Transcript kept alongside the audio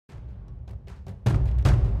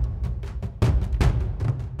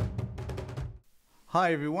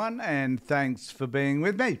Hi everyone, and thanks for being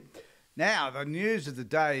with me. Now, the news of the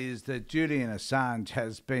day is that Julian Assange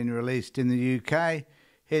has been released in the UK,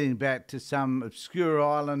 heading back to some obscure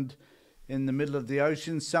island in the middle of the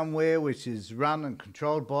ocean somewhere, which is run and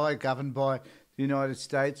controlled by, governed by the United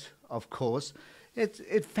States, of course.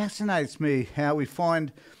 It fascinates me how we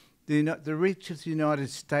find the reach of the United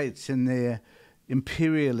States and their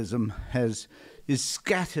imperialism is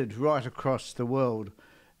scattered right across the world.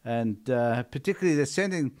 And particularly they're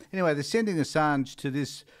sending Assange to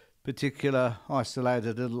this particular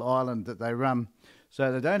isolated little island that they run,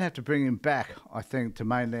 so they don't have to bring him back, I think, to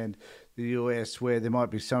mainland the US, where there might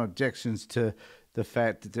be some objections to the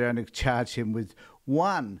fact that they only charge him with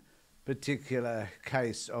one particular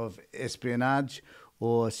case of espionage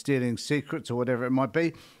or stealing secrets or whatever it might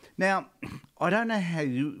be. Now, I don't know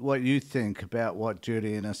what you think about what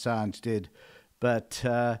Julian Assange did, but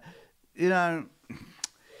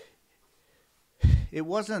it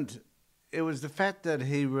was the fact that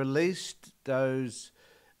he released those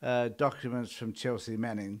documents from Chelsea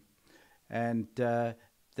Manning, and the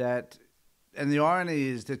irony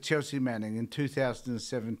is that Chelsea Manning in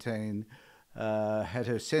 2017 had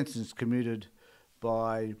her sentence commuted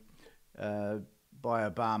by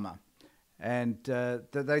Obama, and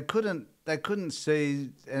that they couldn't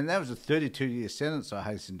see, and that was a 32-year sentence, I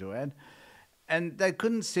hasten to add, and they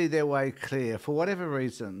couldn't see their way clear for whatever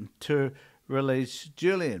reason to release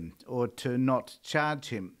Julian or to not charge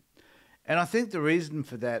him. And I think the reason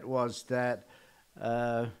for that was that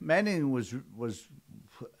Manning was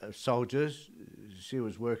a soldier. She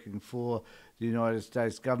was working for the United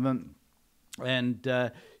States government,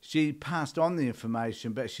 and she passed on the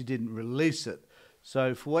information, but she didn't release it.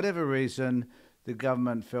 So for whatever reason, the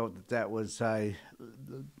government felt that was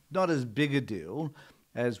not as big a deal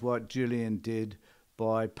as what Julian did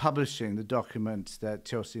by publishing the documents that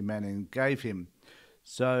Chelsea Manning gave him.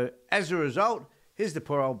 So as a result, here's the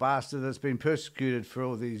poor old bastard that's been persecuted for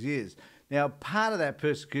all these years. Now, part of that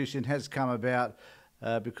persecution has come about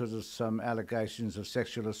because of some allegations of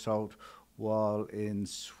sexual assault while in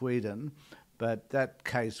Sweden, but that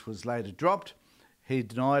case was later dropped. He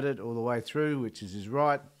denied it all the way through, which is his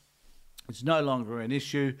right. It's no longer an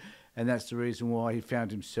issue, and that's the reason why he found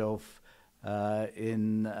himself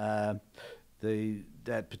in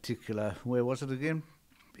that particular, where was it again?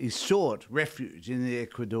 He sought refuge in the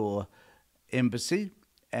Ecuador embassy,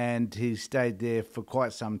 and he stayed there for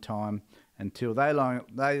quite some time until they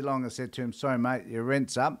longer said to him, "Sorry, mate, your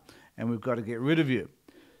rent's up, and we've got to get rid of you."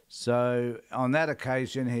 So on that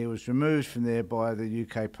occasion, he was removed from there by the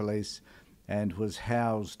UK police and was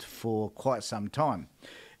housed for quite some time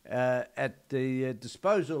at the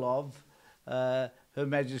disposal of Her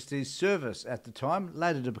Majesty's Service at the time,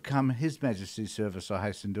 later to become His Majesty's Service, I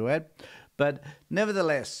hasten to add. But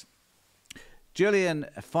nevertheless, Julian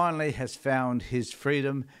finally has found his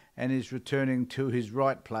freedom and is returning to his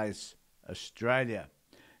right place, Australia.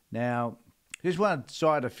 Now, here's one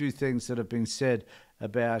side, a few things that have been said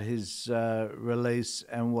about his release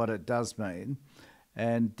and what it does mean.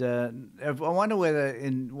 And I wonder whether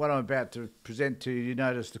in what I'm about to present to you, you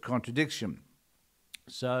notice the contradiction.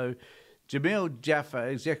 So, Jamil Jaffer,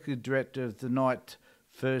 Executive Director of the Knight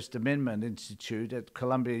First Amendment Institute at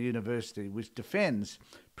Columbia University, which defends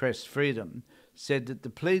press freedom, said that the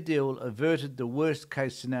plea deal averted the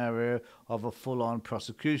worst-case scenario of a full-on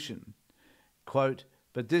prosecution. Quote,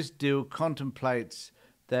 "But this deal contemplates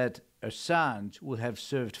that Assange will have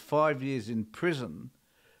served 5 years in prison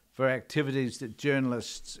for activities that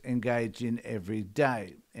journalists engage in every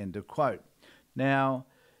day," end of quote. Now,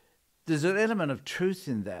 there's an element of truth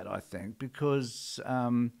in that, I think, because,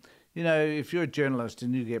 if you're a journalist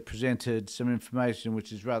and you get presented some information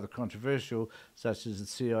which is rather controversial, such as the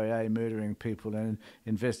CIA murdering people and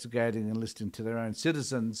investigating and listening to their own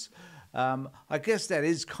citizens, I guess that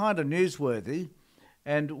is kind of newsworthy.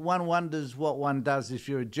 And one wonders what one does if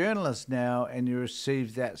you're a journalist now and you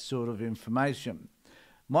receive that sort of information.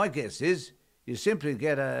 My guess is you simply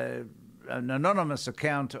get an anonymous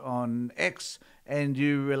account on X and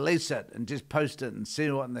you release it and just post it and see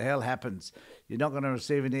what in the hell happens. You're not going to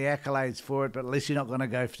receive any accolades for it, but at least you're not going to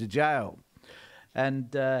go to jail.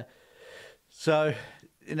 And so,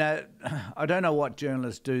 I don't know what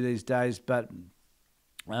journalists do these days, but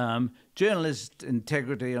journalist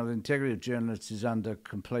integrity, or the integrity of journalists, is under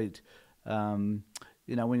complete, when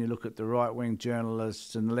you look at the right-wing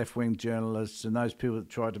journalists and the left-wing journalists and those people that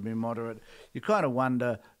try to be moderate, you kind of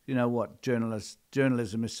wonder, what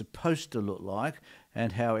journalism is supposed to look like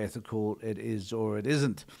and how ethical it is or it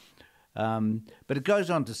isn't. But it goes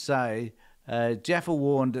on to say, Jaffa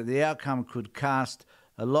warned that the outcome could cast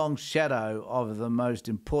a long shadow of the most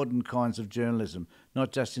important kinds of journalism,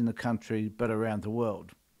 not just in the country but around the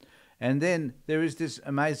world. And then there is this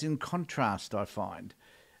amazing contrast, I find.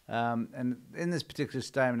 And in this particular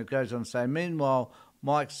statement, it goes on to say, meanwhile,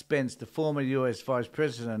 Mike Spence, the former US Vice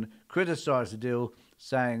President, criticised the deal,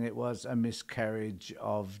 saying it was a miscarriage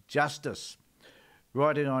of justice.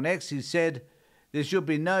 Writing on X, he said, there should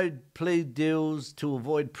be no plea deals to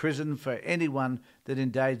avoid prison for anyone that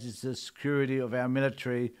endangers the security of our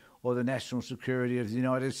military or the national security of the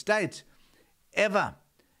United States, ever.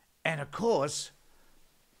 And of course,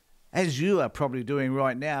 as you are probably doing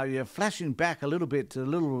right now, you're flashing back a little bit to the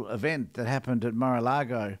little event that happened at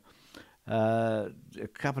Mar-a-Lago a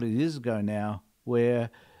couple of years ago now, where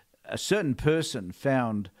a certain person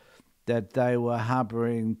found that they were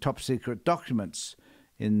harbouring top-secret documents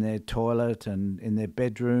in their toilet and in their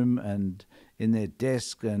bedroom and in their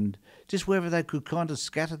desk and just wherever they could kind of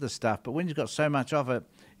scatter the stuff. But when you've got so much of it,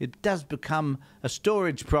 it does become a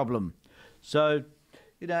storage problem. So,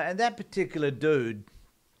 and that particular dude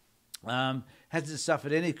hasn't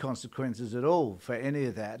suffered any consequences at all for any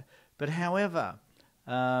of that. But however,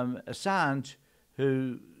 Assange,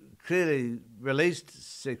 who clearly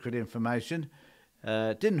released secret information,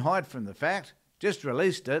 didn't hide from the fact, just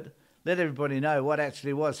released it, let everybody know what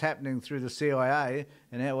actually was happening through the CIA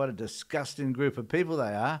and what a disgusting group of people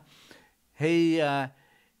they are.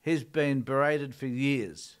 He's been berated for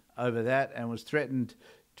years over that and was threatened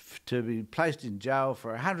to be placed in jail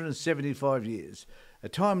for 175 years, a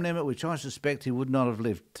time limit which I suspect he would not have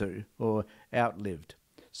lived to or outlived.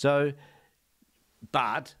 So,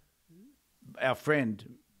 but our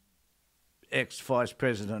friend, ex-Vice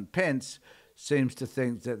President Pence, seems to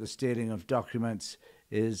think that the stealing of documents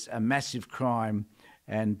is a massive crime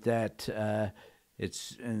and that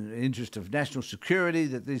it's in the interest of national security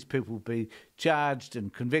that these people be charged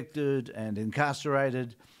and convicted and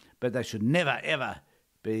incarcerated, but they should never, ever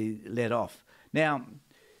be let off. Now,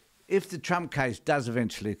 if the Trump case does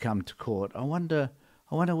eventually come to court, I wonder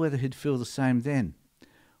whether he'd feel the same then.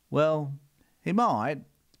 Well, he might,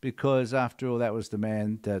 because after all, that was the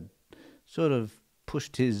man that sort of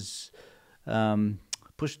pushed the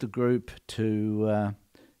group to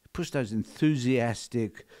push those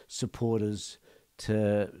enthusiastic supporters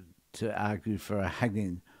to argue for a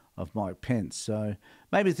hanging of Mike Pence. So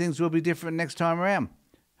maybe things will be different next time around.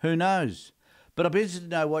 Who knows? But I'd be interested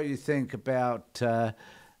to know what you think about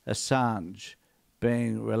Assange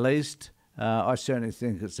being released. I certainly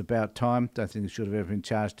think it's about time. Don't think he should have ever been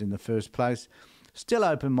charged in the first place. Still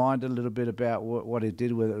open-minded a little bit about what he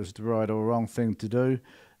did, whether it was the right or wrong thing to do.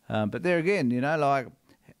 But there again, like,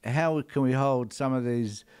 how can we hold some of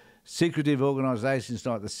these secretive organisations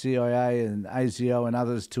like the CIA and ASIO and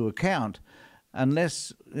others to account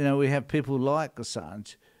unless, we have people like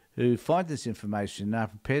Assange who find this information and are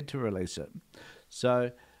prepared to release it.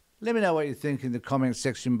 So let me know what you think in the comments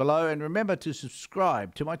section below, and remember to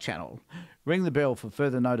subscribe to my channel, ring the bell for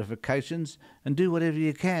further notifications, and do whatever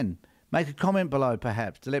you can. Make a comment below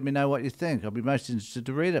perhaps to let me know what you think. I'll be most interested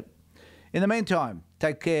to read it. In the meantime,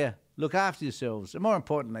 take care, look after yourselves, and more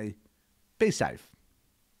importantly, be safe.